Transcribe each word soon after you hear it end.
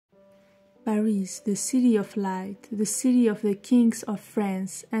Paris, the city of light, the city of the kings of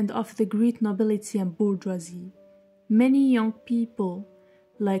France and of the great nobility and bourgeoisie. Many young people,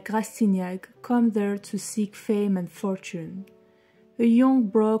 like Rastignac, come there to seek fame and fortune. A young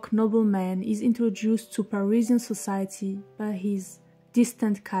broke nobleman is introduced to Parisian society by his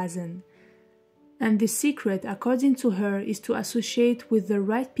distant cousin, and the secret, according to her, is to associate with the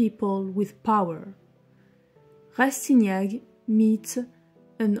right people with power. Rastignac meets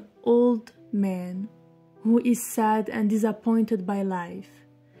an old man who is sad and disappointed by life,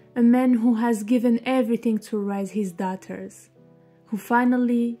 a man who has given everything to raise his daughters, who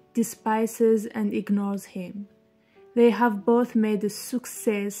finally despises and ignores him. They have both made a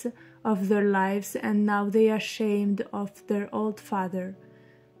success of their lives, and now they are ashamed of their old father,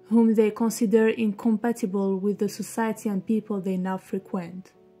 whom they consider incompatible with the society and people they now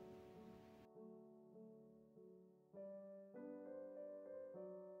frequent.